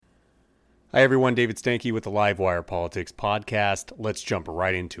Hi everyone, David Stanky with the Livewire Politics Podcast. Let's jump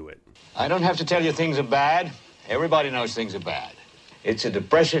right into it. I don't have to tell you things are bad. Everybody knows things are bad. It's a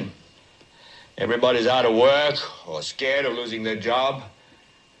depression. Everybody's out of work or scared of losing their job.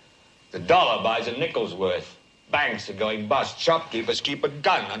 The dollar buys a nickel's worth. Banks are going bust. Shopkeepers keep a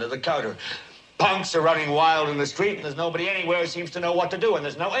gun under the counter. Punks are running wild in the street, and there's nobody anywhere who seems to know what to do, and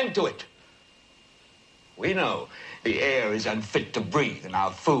there's no end to it. We know the air is unfit to breathe, and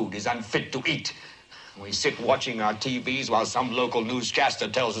our food is unfit to eat. We sit watching our TVs while some local newscaster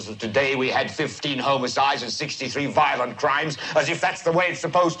tells us that today we had 15 homicides and 63 violent crimes, as if that's the way it's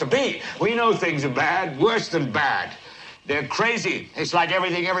supposed to be. We know things are bad, worse than bad. They're crazy. It's like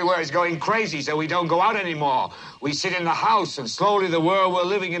everything everywhere is going crazy, so we don't go out anymore. We sit in the house, and slowly the world we're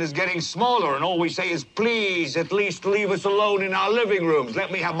living in is getting smaller, and all we say is, please, at least leave us alone in our living rooms.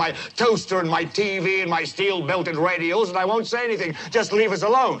 Let me have my toaster and my TV and my steel-belted radios, and I won't say anything. Just leave us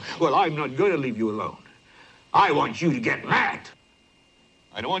alone. Well, I'm not going to leave you alone. I want you to get mad.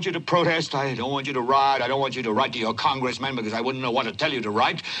 I don't want you to protest. I don't want you to riot. I don't want you to write to your congressman because I wouldn't know what to tell you to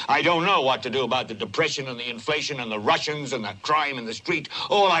write. I don't know what to do about the depression and the inflation and the Russians and the crime in the street.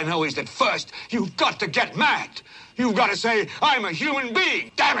 All I know is that first, you've got to get mad. You've got to say, I'm a human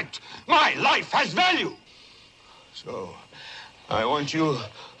being. Damn it. My life has value. So, I want you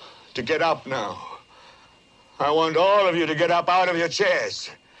to get up now. I want all of you to get up out of your chairs.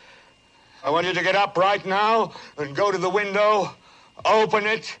 I want you to get up right now and go to the window, open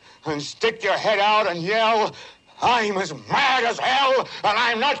it, and stick your head out and yell, I'm as mad as hell, and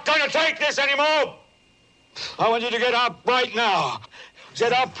I'm not going to take this anymore. I want you to get up right now.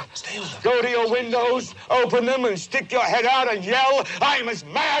 Get up, go to your windows, open them, and stick your head out and yell, I'm as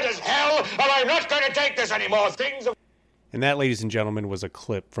mad as hell, and I'm not going to take this anymore. And that, ladies and gentlemen, was a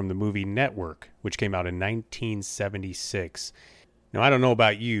clip from the movie Network, which came out in 1976. Now, I don't know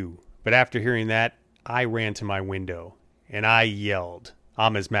about you, but after hearing that, I ran to my window and I yelled,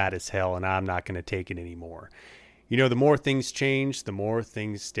 I'm as mad as hell and I'm not going to take it anymore. You know, the more things change, the more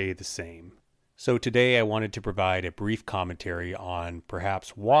things stay the same. So today I wanted to provide a brief commentary on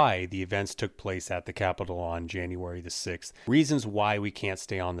perhaps why the events took place at the Capitol on January the 6th, reasons why we can't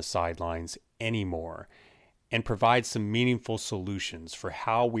stay on the sidelines anymore, and provide some meaningful solutions for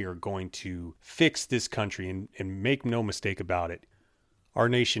how we are going to fix this country. And make no mistake about it, our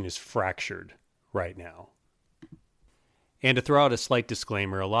nation is fractured right now. And to throw out a slight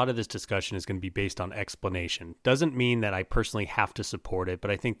disclaimer, a lot of this discussion is going to be based on explanation. Doesn't mean that I personally have to support it,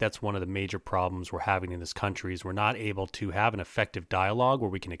 but I think that's one of the major problems we're having in this country is we're not able to have an effective dialogue where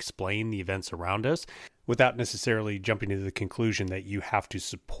we can explain the events around us without necessarily jumping to the conclusion that you have to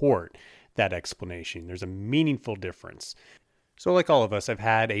support that explanation. There's a meaningful difference. So like all of us, I've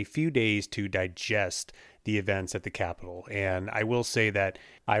had a few days to digest the events at the Capitol, and I will say that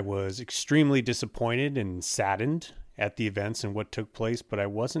I was extremely disappointed and saddened at the events and what took place, but I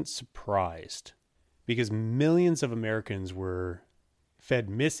wasn't surprised because millions of Americans were fed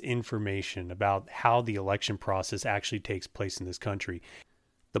misinformation about how the election process actually takes place in this country.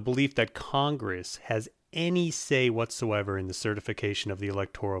 The belief that Congress has any say whatsoever in the certification of the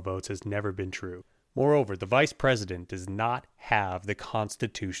electoral votes has never been true. Moreover, the vice president does not have the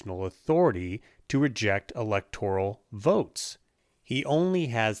constitutional authority to reject electoral votes. He only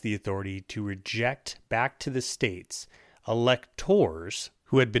has the authority to reject back to the states electors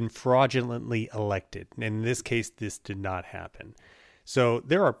who had been fraudulently elected. And in this case, this did not happen. So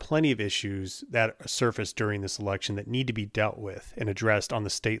there are plenty of issues that surfaced during this election that need to be dealt with and addressed on the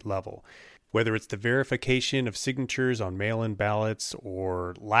state level. Whether it's the verification of signatures on mail-in ballots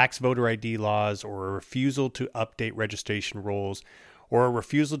or lax voter ID laws or a refusal to update registration rolls or a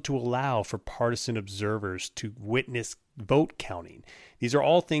refusal to allow for partisan observers to witness vote counting. These are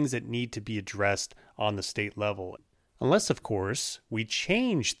all things that need to be addressed on the state level. Unless, of course, we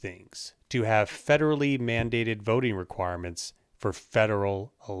change things to have federally mandated voting requirements for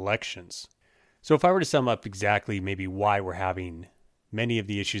federal elections. So if I were to sum up exactly maybe why we're having many of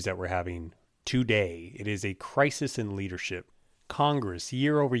the issues that we're having today, it is a crisis in leadership. Congress,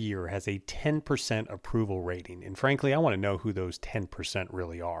 year over year, has a 10% approval rating. And frankly, I want to know who those 10%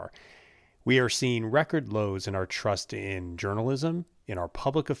 really are. We are seeing record lows in our trust in journalism, in our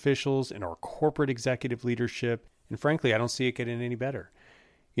public officials, in our corporate executive leadership. And frankly, I don't see it getting any better.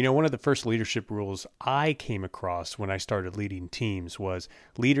 You know, one of the first leadership rules I came across when I started leading teams was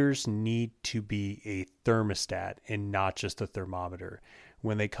leaders need to be a thermostat and not just a thermometer.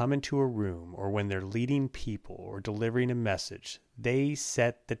 When they come into a room or when they're leading people or delivering a message, they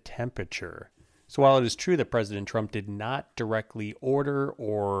set the temperature. So while it is true that President Trump did not directly order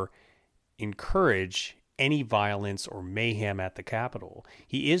or encourage any violence or mayhem at the Capitol.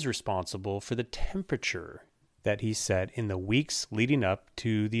 He is responsible for the temperature that he set in the weeks leading up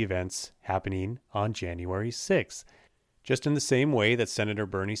to the events happening on January 6th. Just in the same way that Senator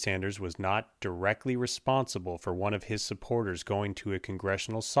Bernie Sanders was not directly responsible for one of his supporters going to a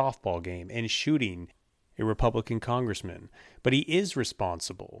congressional softball game and shooting a Republican congressman, but he is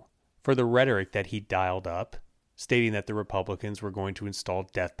responsible for the rhetoric that he dialed up, stating that the Republicans were going to install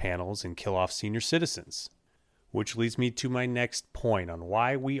death panels and kill off senior citizens. Which leads me to my next point on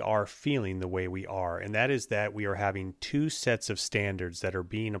why we are feeling the way we are, and that is that we are having two sets of standards that are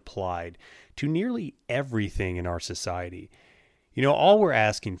being applied to nearly everything in our society. You know, all we're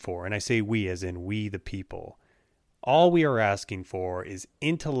asking for, and I say we as in we the people, all we are asking for is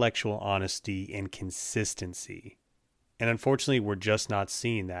intellectual honesty and consistency. And unfortunately, we're just not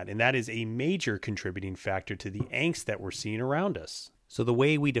seeing that, and that is a major contributing factor to the angst that we're seeing around us. So the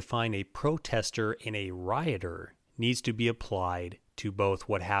way we define a protester and a rioter needs to be applied to both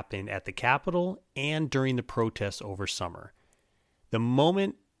what happened at the Capitol and during the protests over summer. The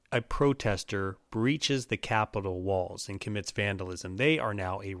moment a protester breaches the Capitol walls and commits vandalism, they are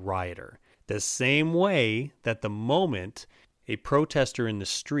now a rioter. The same way that the moment a protester in the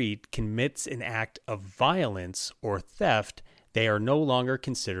street commits an act of violence or theft, they are no longer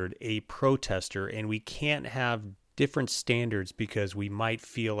considered a protester, and we can't have different standards because we might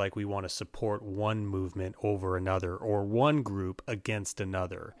feel like we want to support one movement over another or one group against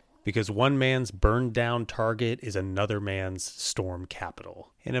another, because one man's burned down Target is another man's storm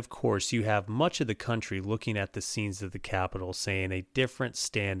Capitol. And of course, you have much of the country looking at the scenes of the Capitol saying a different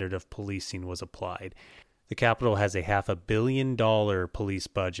standard of policing was applied. The Capitol has a $500 million police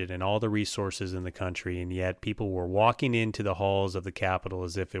budget and all the resources in the country, and yet people were walking into the halls of the Capitol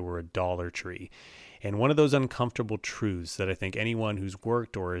as if it were a Dollar Tree. And one of those uncomfortable truths that I think anyone who's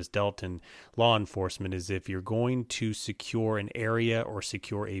worked or has dealt in law enforcement is if you're going to secure an area or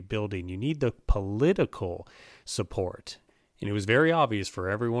secure a building, you need the political support. And it was very obvious for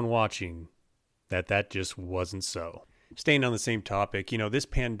everyone watching that that just wasn't so. Staying on the same topic, you know, this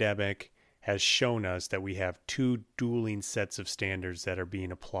pandemic has shown us that we have two dueling sets of standards that are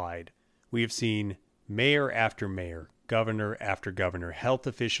being applied. We have seen mayor after mayor, governor after governor, health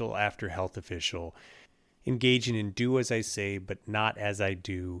official after health official, engaging in do as I say but not as I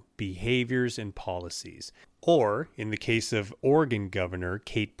do behaviors and policies. Or, in the case of Oregon Governor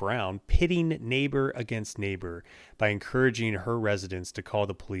Kate Brown, pitting neighbor against neighbor by encouraging her residents to call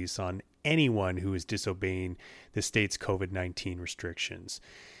the police on anyone who is disobeying the state's COVID-19 restrictions.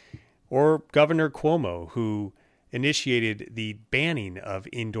 Or Governor Cuomo, who initiated the banning of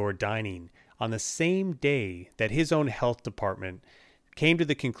indoor dining on the same day that his own health department came to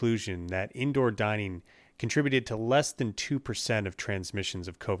the conclusion that indoor dining contributed to less than 2% of transmissions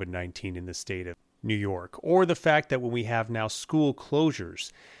of COVID-19 in the state of New York. Or the fact that when we have now school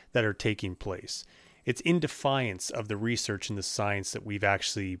closures that are taking place, it's in defiance of the research and the science that we've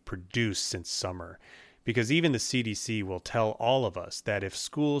actually produced since summer. Because even the CDC will tell all of us that if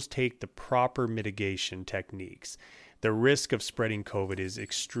schools take the proper mitigation techniques, the risk of spreading COVID is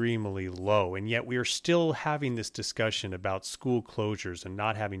extremely low. And yet we are still having this discussion about school closures and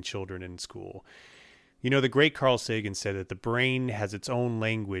not having children in school. You know, the great Carl Sagan said that the brain has its own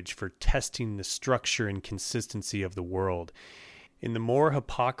language for testing the structure and consistency of the world. In the more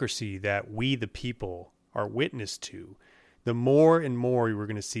hypocrisy that we, the people, are witness to, the more and more we're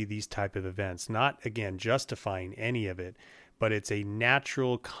going to see these type of events. Not, again, justifying any of it, but it's a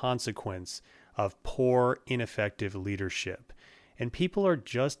natural consequence of poor, ineffective leadership. And people are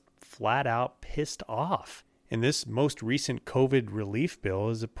just flat out pissed off. And this most recent COVID relief bill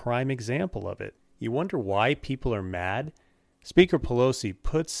is a prime example of it. You wonder why people are mad? Speaker Pelosi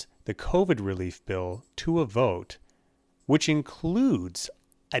puts the COVID relief bill to a vote, which includes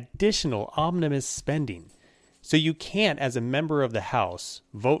additional omnibus spending. So you can't, as a member of the House,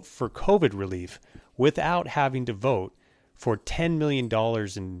 vote for COVID relief without having to vote for $10 million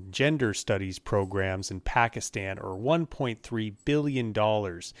in gender studies programs in Pakistan or $1.3 billion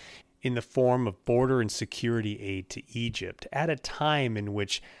in the form of border and security aid to Egypt at a time in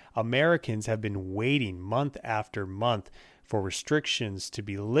which Americans have been waiting month after month for restrictions to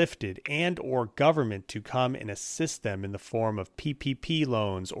be lifted and or government to come and assist them in the form of PPP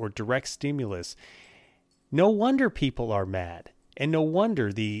loans or direct stimulus. No wonder people are mad, and no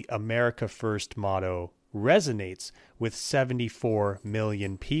wonder the America First motto resonates with 74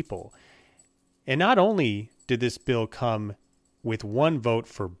 million people. And not only did this bill come with one vote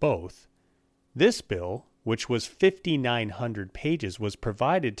for both, this bill, which was 5,900 pages, was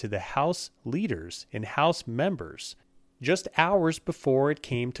provided to the House leaders and House members just hours before it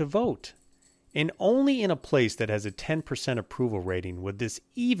came to vote. And only in a place that has a 10% approval rating would this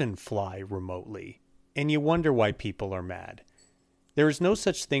even fly remotely. And you wonder why people are mad. There is no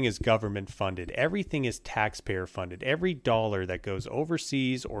such thing as government funded. Everything is taxpayer funded. Every dollar that goes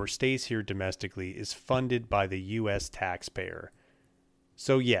overseas or stays here domestically is funded by the U.S. taxpayer.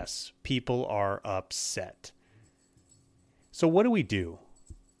 So yes, people are upset. So what do we do?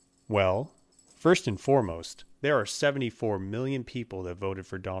 Well, first and foremost, there are 74 million people that voted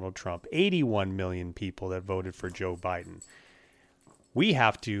for Donald Trump, 81 million people that voted for Joe Biden. We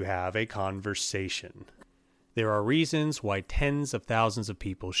have to have a conversation. There are reasons why tens of thousands of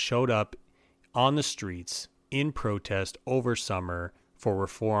people showed up on the streets in protest over summer for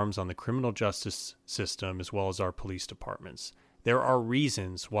reforms on the criminal justice system as well as our police departments. There are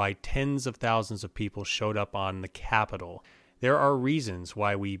reasons why tens of thousands of people showed up on the Capitol. There are reasons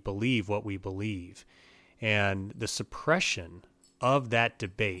why we believe what we believe. And the suppression of that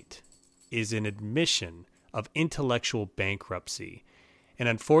debate is an admission of intellectual bankruptcy. And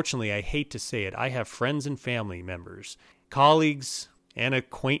unfortunately, I hate to say it, I have friends and family members, colleagues and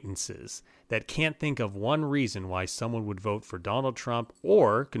acquaintances that can't think of one reason why someone would vote for Donald Trump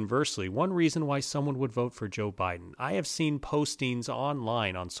or, conversely, one reason why someone would vote for Joe Biden. I have seen postings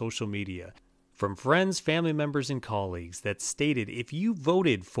online on social media from friends, family members, and colleagues that stated, if you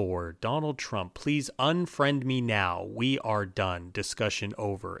voted for Donald Trump, please unfriend me now. We are done. Discussion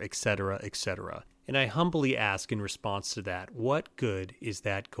over, etc., etc. And I humbly ask in response to that, what good is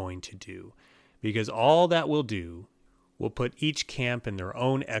that going to do? Because all that will do will put each camp in their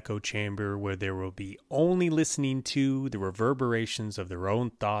own echo chamber where there will be only listening to the reverberations of their own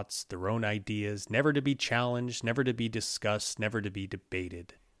thoughts, their own ideas, never to be challenged, never to be discussed, never to be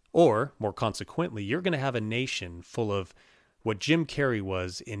debated. Or, more consequently, you're going to have a nation full of what Jim Carrey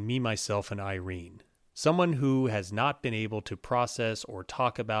was in Me, Myself, and Irene. Someone who has not been able to process or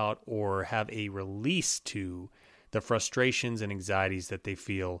talk about or have a release to the frustrations and anxieties that they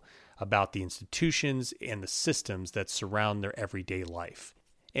feel about the institutions and the systems that surround their everyday life.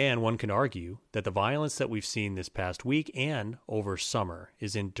 And one can argue that the violence that we've seen this past week and over summer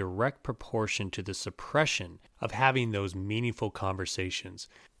is in direct proportion to the suppression of having those meaningful conversations.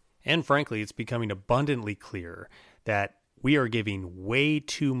 And frankly, it's becoming abundantly clear that we are giving way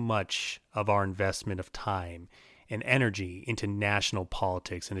too much of our investment of time and energy into national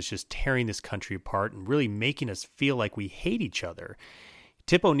politics, and it's just tearing this country apart and really making us feel like we hate each other.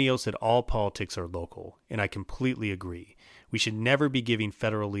 Tip O'Neill said all politics are local, and I completely agree. We should never be giving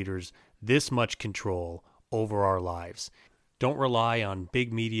federal leaders this much control over our lives. Don't rely on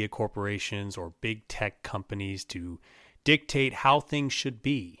big media corporations or big tech companies to dictate how things should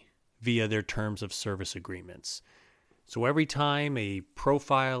be via their terms of service agreements. So every time a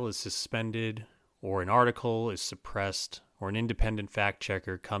profile is suspended or an article is suppressed or an independent fact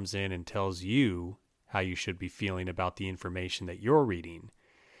checker comes in and tells you how you should be feeling about the information that you're reading,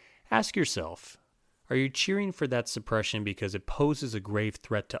 ask yourself, are you cheering for that suppression because it poses a grave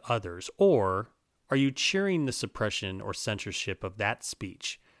threat to others, or are you cheering the suppression or censorship of that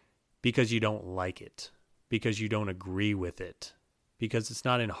speech because you don't like it, because you don't agree with it, because it's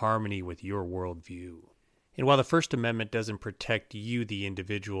not in harmony with your worldview? And while the First Amendment doesn't protect you, the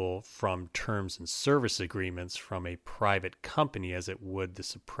individual, from terms and service agreements from a private company as it would the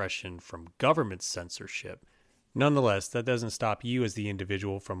suppression from government censorship, nonetheless, that doesn't stop you as the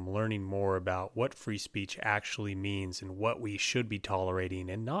individual from learning more about what free speech actually means and what we should be tolerating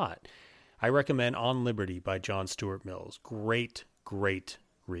and not. I recommend On Liberty by John Stuart Mills. Great, great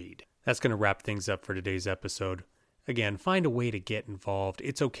read. That's going to wrap things up for today's episode. Again, find a way to get involved.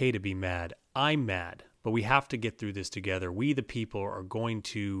 It's okay to be mad. I'm mad, but we have to get through this together. We, the people, are going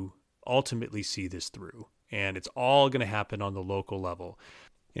to ultimately see this through, and it's all going to happen on the local level.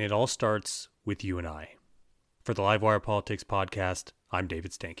 And it all starts with you and I. For the Livewire Politics Podcast, I'm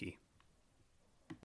David Stanky.